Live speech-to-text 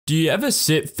Do you ever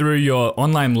sit through your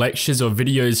online lectures or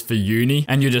videos for uni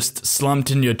and you're just slumped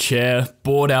in your chair,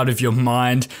 bored out of your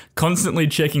mind, constantly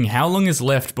checking how long is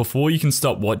left before you can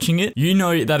stop watching it? You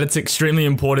know that it's extremely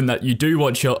important that you do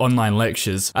watch your online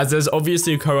lectures, as there's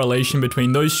obviously a correlation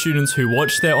between those students who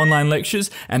watch their online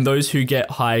lectures and those who get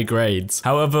high grades.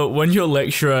 However, when your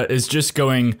lecturer is just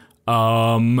going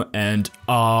and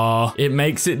it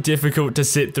makes it difficult to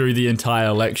sit through the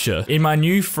entire lecture. In my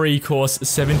new free course,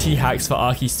 70 Hacks for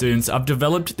Archi Students, I've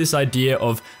developed this idea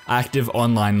of active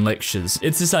online lectures.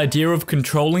 It's this idea of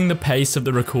controlling the pace of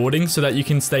the recording so that you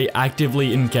can stay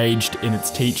actively engaged in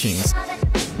its teachings.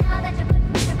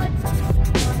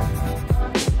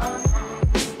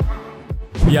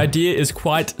 The idea is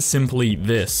quite simply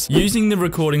this. Using the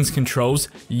recording's controls,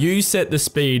 you set the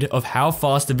speed of how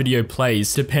fast the video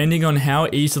plays depending on how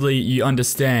easily you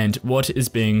understand what is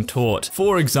being taught.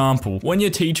 For example, when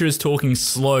your teacher is talking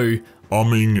slow,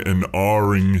 umming and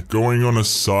ahhing, going on a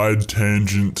side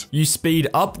tangent, you speed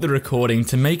up the recording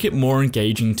to make it more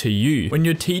engaging to you. When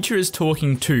your teacher is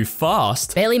talking too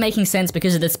fast, barely making sense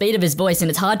because of the speed of his voice, and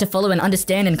it's hard to follow and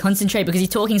understand and concentrate because he's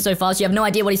talking so fast you have no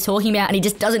idea what he's talking about and he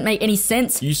just doesn't make any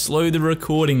sense. You slow the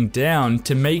recording down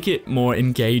to make it more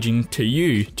engaging to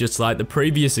you, just like the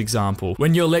previous example.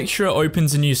 When your lecturer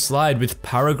opens a new slide with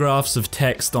paragraphs of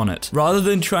text on it, rather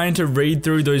than trying to read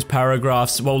through those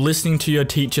paragraphs while listening to your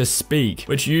teacher speak,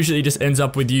 which usually just ends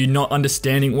up with you not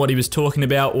understanding what he was talking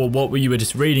about or what you were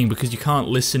just reading because you can't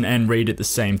listen and read at the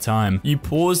same time. You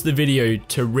pause the video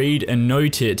to read and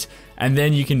note it, and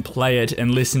then you can play it and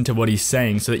listen to what he's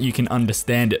saying so that you can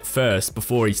understand it first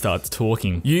before he starts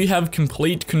talking. You have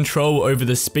complete control over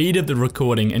the speed of the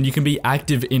recording and you can be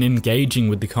active in engaging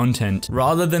with the content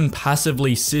rather than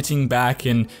passively sitting back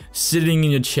and sitting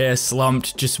in your chair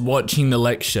slumped just watching the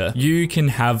lecture. You can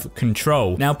have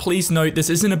control. Now please note, this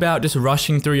isn't about just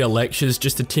rushing through your lectures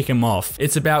just to tick them off.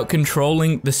 It's about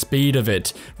controlling the speed of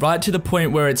it, right to the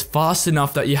point where it's fast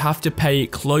enough that you have to pay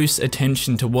close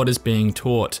attention to what is being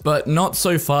taught, but not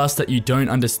so fast that you don't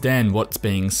understand what's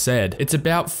being said. It's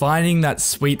about finding that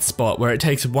sweet spot where it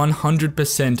takes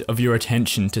 100% of your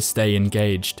attention to stay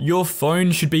engaged. Your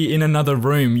phone should be in another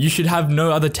room. You should have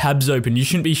no other tabs open. You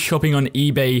shouldn't be shopping on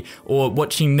eBay or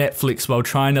watching Netflix while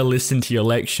trying to listen to your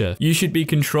lecture. You should be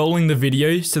controlling the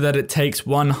video so that it takes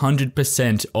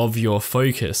 100% of your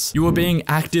focus. You are being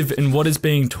active in what is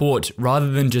being taught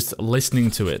rather than just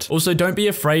listening to it. Also, don't be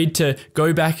afraid to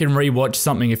go back and rewatch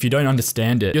something if you don't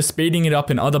understand it. You're speeding it up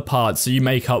in other parts so you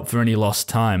make up for any lost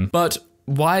time. But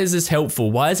why is this helpful?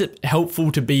 Why is it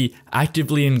helpful to be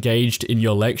actively engaged in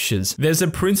your lectures? There's a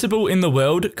principle in the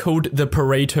world called the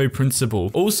Pareto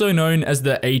principle, also known as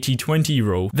the 80-20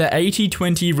 rule. The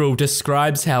 80-20 rule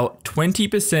describes how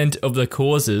 20% of the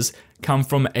causes come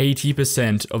from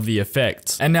 80% of the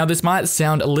effects. And now this might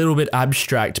sound a little bit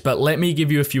abstract, but let me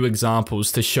give you a few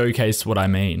examples to showcase what I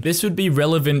mean. This would be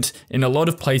relevant in a lot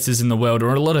of places in the world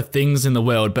or a lot of things in the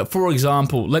world, but for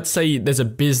example, let's say there's a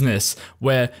business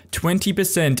where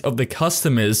 20% of the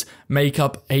customers make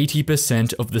up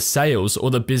 80% of the sales or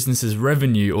the business's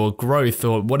revenue or growth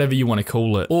or whatever you want to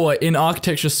call it. Or in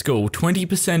architecture school,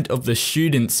 20% of the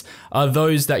students are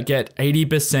those that get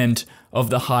 80% of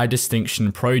the high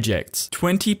distinction projects.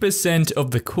 20%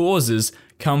 of the causes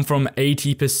come from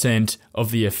 80%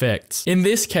 of the effects. In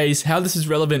this case, how this is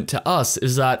relevant to us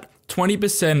is that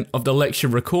 20% of the lecture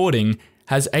recording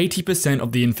has 80%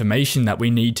 of the information that we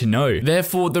need to know.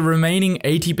 Therefore, the remaining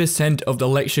 80% of the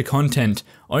lecture content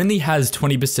only has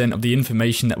 20% of the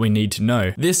information that we need to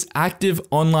know. This active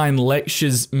online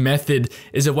lectures method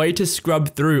is a way to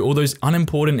scrub through all those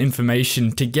unimportant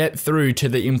information to get through to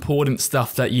the important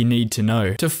stuff that you need to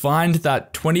know. To find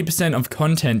that 20% of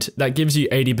content that gives you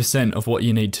 80% of what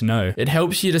you need to know. It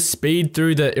helps you to speed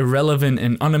through the irrelevant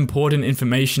and unimportant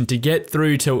information to get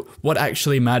through to what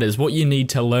actually matters, what you need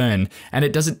to learn, and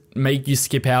it doesn't make you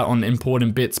skip out on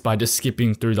important bits by just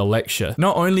skipping through the lecture.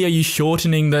 Not only are you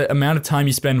shortening the amount of time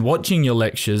you spend watching your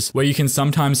lectures, where you can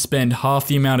sometimes spend half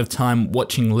the amount of time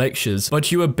watching lectures,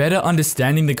 but you are better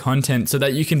understanding the content so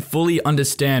that you can fully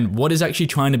understand what is actually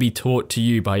trying to be taught to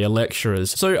you by your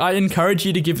lecturers. So I encourage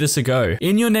you to give this a go.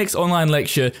 In your next online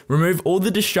lecture, remove all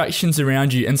the distractions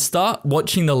around you and start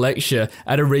watching the lecture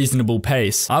at a reasonable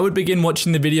pace. I would begin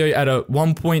watching the video at a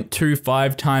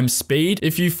 1.25 times speed.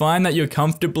 If you find that you're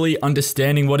comfortably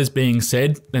understanding what is being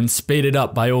said, then speed it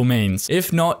up by all means.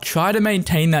 If not, try to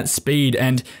maintain that speed and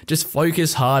and just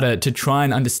focus harder to try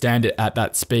and understand it at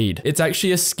that speed. It's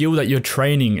actually a skill that you're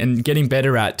training and getting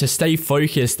better at to stay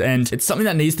focused, and it's something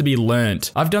that needs to be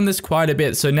learnt. I've done this quite a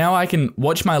bit, so now I can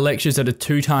watch my lectures at a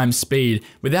 2x speed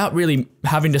without really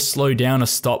having to slow down or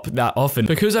stop that often,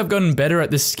 because I've gotten better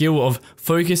at this skill of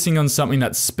focusing on something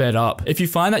that's sped up. If you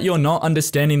find that you're not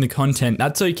understanding the content,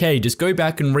 that's okay, just go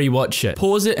back and rewatch it.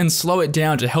 Pause it and slow it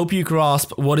down to help you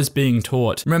grasp what is being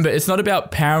taught. Remember, it's not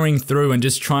about powering through and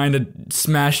just trying to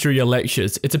smash through your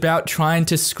lectures. It's about trying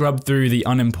to scrub through the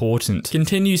unimportant.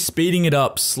 Continue speeding it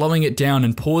up, slowing it down,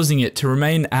 and pausing it to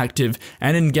remain active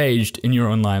and engaged in your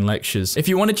online lectures. If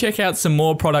you want to check out some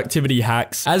more productivity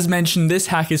hacks, as mentioned, this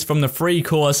hack is from the free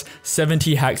course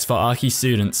 70 Hacks for Archi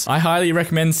Students. I highly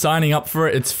recommend signing up for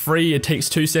it. It's free, it takes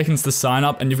 2 seconds to sign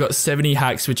up, and you've got 70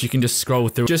 hacks which you can just scroll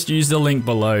through. Just use the link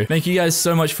below. Thank you guys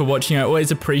so much for watching. I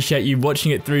always appreciate you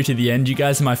watching it through to the end. You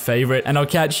guys are my favorite, and I'll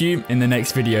catch you in the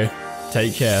next video.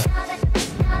 Take care.